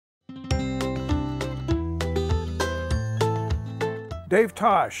Dave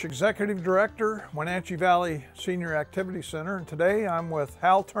Tosh, Executive Director, Wenatchee Valley Senior Activity Center, and today I'm with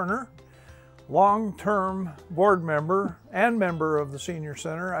Hal Turner, long-term board member and member of the Senior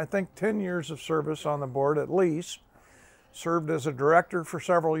Center. I think 10 years of service on the board at least. Served as a director for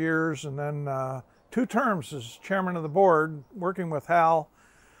several years and then 2 terms as chairman of the board. Working with Hal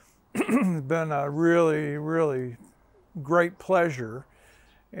has been a really great pleasure,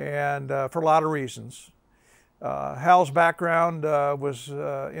 and for a lot of reasons. Hal's background was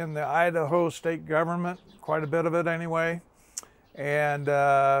in the Idaho state government, quite a bit of it anyway, and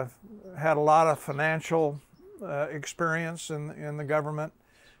had a lot of financial experience in the government,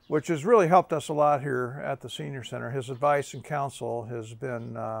 which has really helped us a lot here at the Senior Center. His advice and counsel has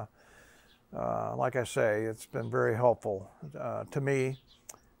been, like I say, it's been very helpful to me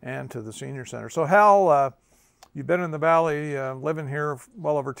and to the Senior Center. So Hal, you've been in the Valley, living here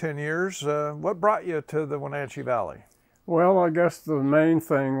well over 10 years. What brought you to the Wenatchee Valley? Well, I guess the main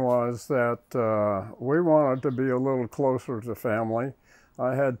thing was that we wanted to be a little closer to family.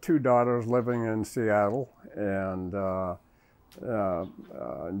 I had 2 daughters living in Seattle, and my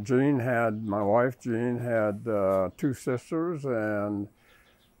wife Jean had 2 sisters, and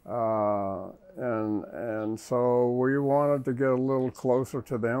so we wanted to get a little closer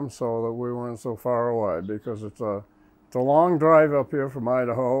to them so that we weren't so far away, because it's a long drive up here from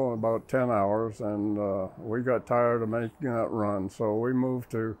Idaho, about 10 hours, and we got tired of making that run. So we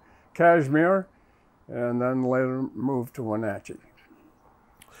moved to Kashmir and then later moved to Wenatchee.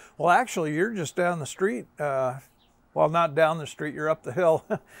 Well, actually, you're just down the street. Well, not down the street, you're up the hill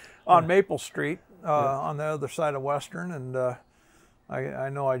on Maple Street on the other side of Western, and I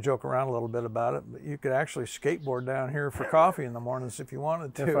know I joke around a little bit about it, but you could actually skateboard down here for coffee in the mornings if you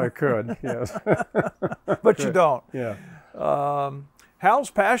wanted to. If I could, yes. But you don't. Yeah. Hal's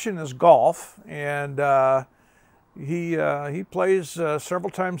passion is golf, and he plays several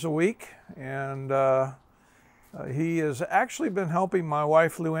times a week, and he has actually been helping my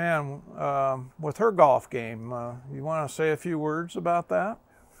wife Luann with her golf game. You want to say a few words about that?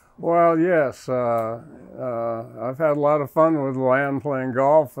 Well, yes. I've had a lot of fun with Luann playing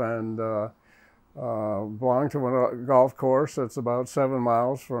golf, and belong to a golf course that's about 7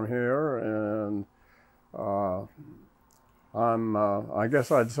 miles from here, and I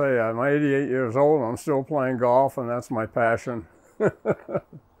guess I'd say I'm 88 years old and I'm still playing golf, and that's my passion.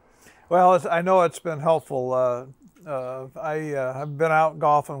 Well, I know it's been helpful. I've been out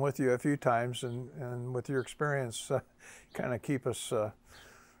golfing with you a few times, and with your experience, kind of keep us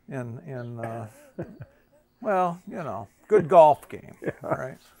well, you know, good golf game. Yeah. All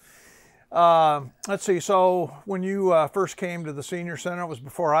right. Let's see. So when you first came to the Senior Center, it was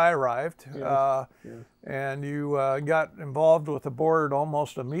before I arrived, yes. And you got involved with the board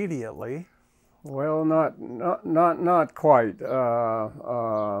almost immediately. Well, not quite.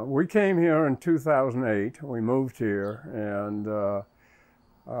 We came here in 2008. We moved here, and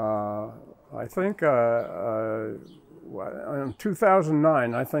I think in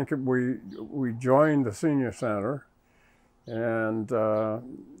 2009, I think we joined the Senior Center, and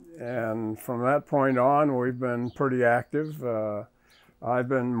from that point on, we've been pretty active. I've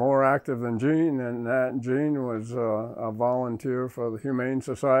been more active than Jean, and that Jean was a volunteer for the Humane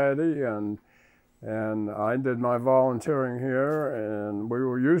Society, and I did my volunteering here, and we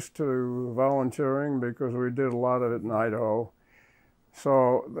were used to volunteering because we did a lot of it in Idaho.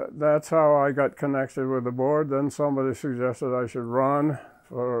 So that's how I got connected with the board. Then somebody suggested I should run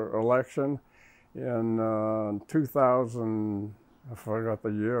for election in 2000, I forgot the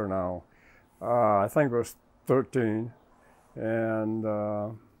year now. I think it was 13. And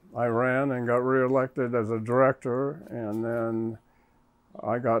I ran and got reelected as a director, and then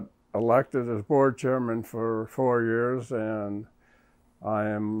I got elected as board chairman for 4 years, and I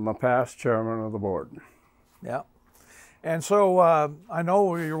am the past chairman of the board. Yeah. And so I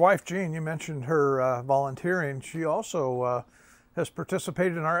know your wife, Jean, you mentioned her volunteering. She also has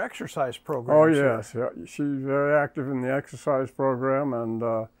participated in our exercise program. Oh, yes. Yeah. She's very active in the exercise program, and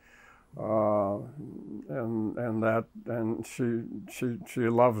she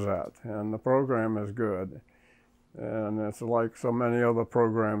loves that. And the program is good. And it's like so many other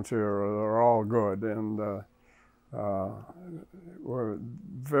programs here. They're all good. And we're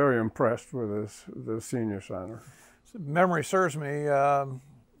very impressed with this Senior Center. Memory serves me, I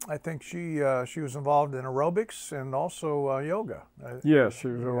think she was involved in aerobics and also yoga. Yes, she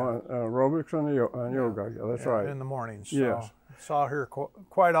was aerobics and yoga. Yeah, that's right. In the mornings. So yes. Saw her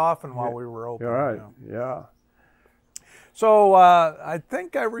quite often while we were open. You're right. You know. Yeah. So I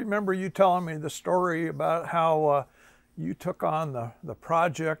think I remember you telling me the story about how you took on the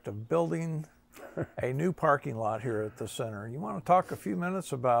project of building a new parking lot here at the center. You want to talk a few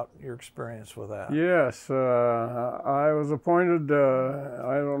minutes about your experience with that? Yes, I was appointed,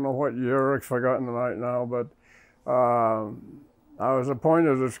 I don't know what year, I've forgotten right now, but I was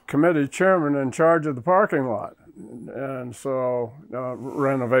appointed as committee chairman in charge of the parking lot. And so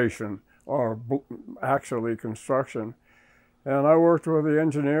renovation, or actually construction. And I worked with the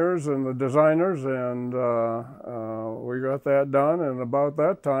engineers and the designers, and we got that done. And about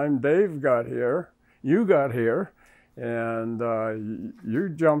that time, Dave got here, you got here, and you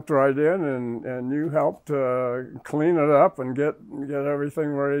jumped right in and you helped clean it up and get everything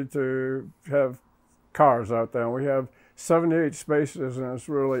ready to have cars out there. And we have 78 spaces, and it's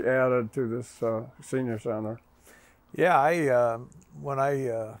really added to this senior center. Yeah, when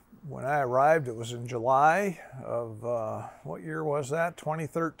I arrived, it was in July of, what year was that?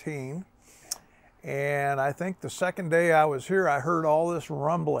 2013. And I think the second day I was here, I heard all this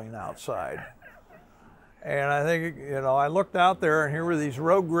rumbling outside. And I think, I looked out there, and here were these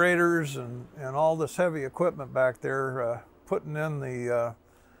road graders and all this heavy equipment back there putting in the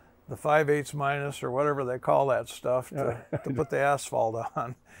 5/8 minus, or whatever they call that stuff, to put the asphalt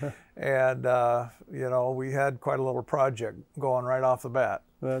on. And, we had quite a little project going right off the bat.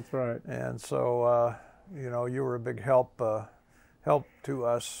 That's right. And so, you were a big help to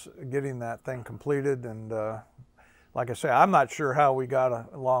us getting that thing completed. And like I say, I'm not sure how we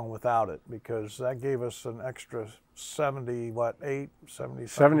got along without it, because that gave us an extra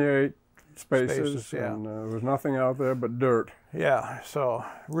 78 spaces, yeah. And there was nothing out there but dirt. Yeah, so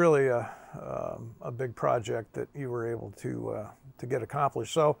really a big project that you were able to get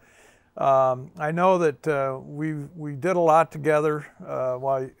accomplished. So I know that we did a lot together.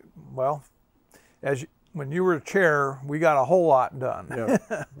 When you were chair, we got a whole lot done. Yeah,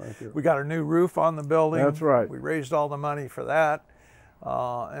 thank you. We got a new roof on the building. That's right. We raised all the money for that,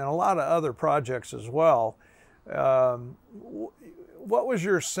 and a lot of other projects as well. What was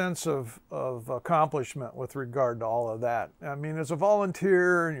your sense of accomplishment with regard to all of that? I mean, as a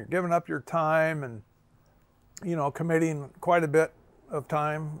volunteer, and you're giving up your time and, committing quite a bit of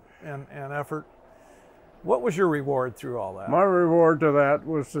time and effort, what was your reward through all that? My reward to that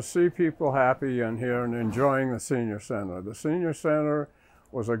was to see people happy in here and enjoying the senior center. The senior center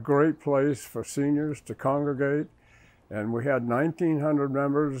was a great place for seniors to congregate. And we had 1,900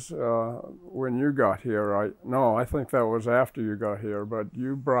 members when you got here. I think that was after you got here, but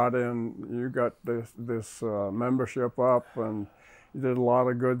you got this membership up, and you did a lot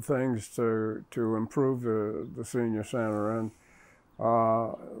of good things to improve the senior center. And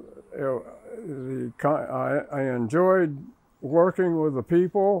I enjoyed working with the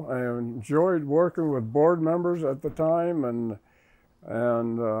people. I enjoyed working with board members at the time, and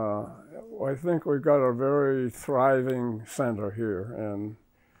I think we've got a very thriving center here,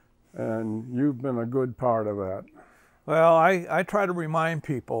 and you've been a good part of that. Well, I try to remind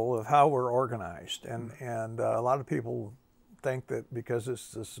people of how we're organized, and a lot of people think that because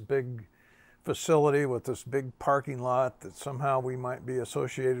it's this big facility with this big parking lot, that somehow we might be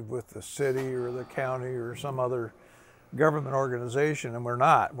associated with the city or the county or some other government organization, and we're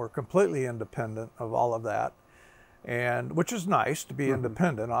not. We're completely independent of all of that. And which is nice to be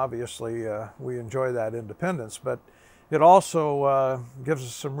independent. Obviously, we enjoy that independence, but it also gives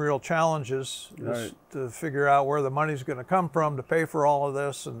us some real challenges to figure out where the money's going to come from to pay for all of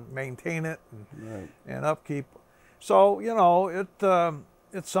this and maintain it and upkeep. So,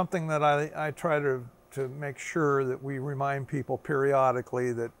 it's something that I try to make sure that we remind people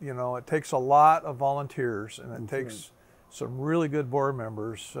periodically that, it takes a lot of volunteers, and it takes some really good board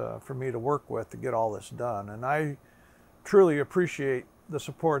members for me to work with to get all this done. And I truly appreciate the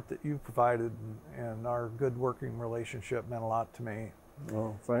support that you provided, and our good working relationship meant a lot to me.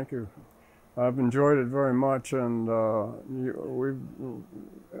 Well, thank you. I've enjoyed it very much, and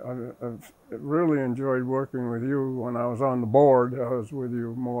I've really enjoyed working with you. When I was on the board, I was with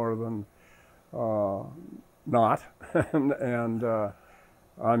you more than not, and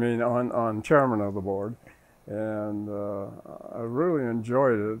I mean on chairman of the board. And I really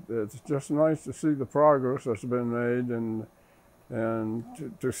enjoyed it. It's just nice to see the progress that's been made, and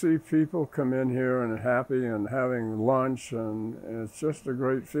to see people come in here and happy and having lunch, and it's just a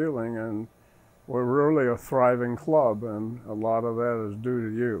great feeling. And we're really a thriving club, and a lot of that is due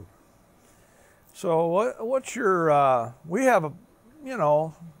to you. So what's your, we have,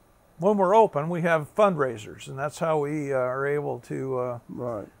 when we're open, we have fundraisers, and that's how we are able to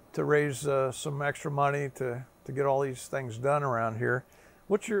raise some extra money to get all these things done around here.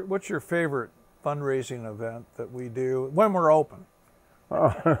 What's your favorite fundraising event that we do when we're open?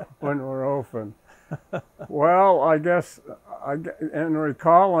 When we're open, Well, I guess in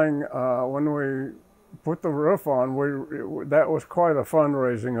recalling when we put the roof on, that was quite a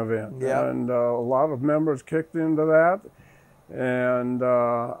fundraising event. Yeah. And a lot of members kicked into that, and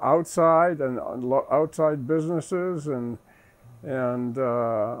outside businesses and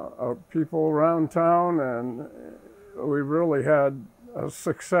people around town, and we really had a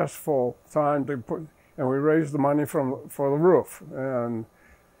successful time and we raised the money for the roof, and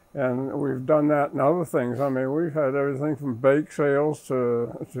we've done that in other things. I mean, we've had everything from bake sales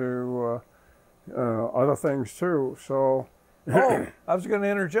to other things too. So, Oh, I was going to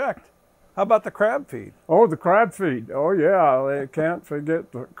interject. How about the crab feed? oh, the crab feed. Oh yeah, they can't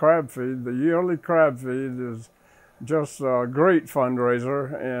forget the crab feed. The yearly crab feed is just a great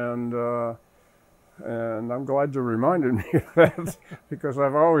fundraiser, and I'm glad you reminded me of that because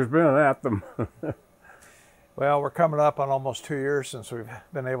I've always been at them. Well, we're coming up on almost 2 years since we've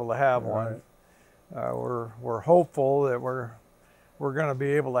been able to have one. We're hopeful that we're going to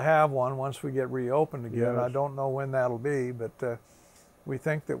be able to have one once we get reopened again. Yes. I don't know when that'll be, but we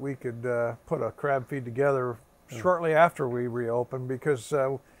think that we could put a crab feed together shortly after we reopen, because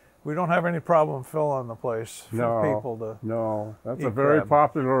we don't have any problem filling the place for people to. No, that's eat a very crab.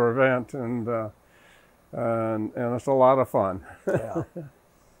 popular event, and it's a lot of fun. Yeah.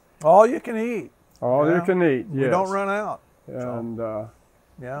 All you can eat. All you can eat. Yes. We don't run out. And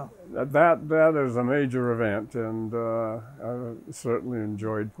Yeah. that is a major event, and I certainly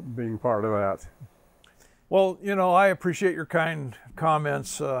enjoyed being part of that. Well, you know, I appreciate your kind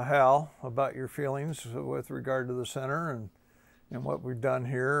comments, Hal, about your feelings with regard to the center and what we've done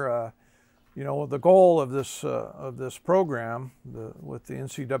here. You know, the goal of this program with the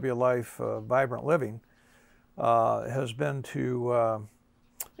NCWLIFE Vibrant Living has been to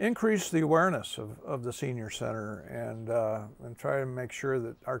increase the awareness of the senior center and try to make sure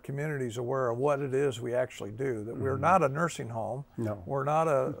that our community is aware of what it is we actually do, that we're not a nursing home, No. we're not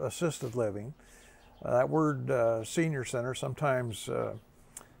a assisted living. That word senior center, sometimes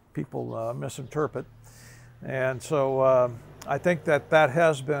people misinterpret. And so I think that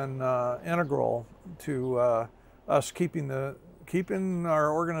has been integral to us keeping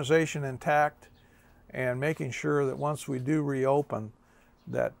our organization intact and making sure that once we do reopen,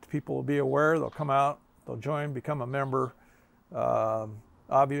 that people will be aware, they'll come out, they'll join, become a member.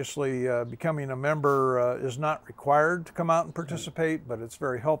 Obviously, becoming a member is not required to come out and participate, but it's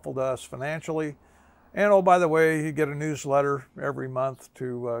very helpful to us financially. And oh, by the way, you get a newsletter every month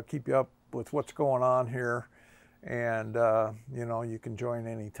to keep you up with what's going on here. And, you know, you can join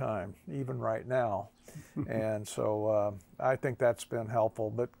anytime, even right now. And so I think that's been helpful.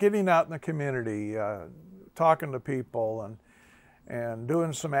 But getting out in the community, talking to people and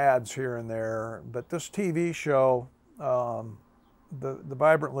doing some ads here and there. But this TV show, the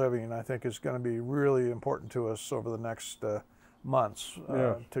Vibrant Living, I think is going to be really important to us over the next months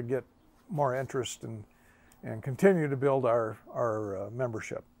to get more interest and continue to build our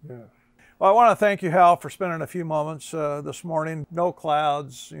membership. Yeah. Well, I want to thank you, Hal, for spending a few moments this morning. No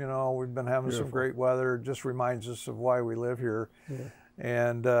clouds, you know, we've been having some great weather. It just reminds us of why we live here. Yeah.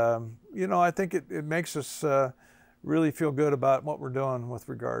 And, you know, I think it makes us really feel good about what we're doing with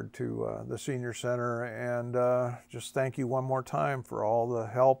regard to the Senior Center. And just thank you one more time for all the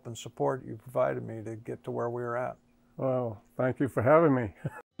help and support you provided me to get to where we are at. Well, thank you for having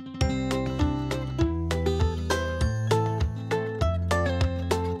me.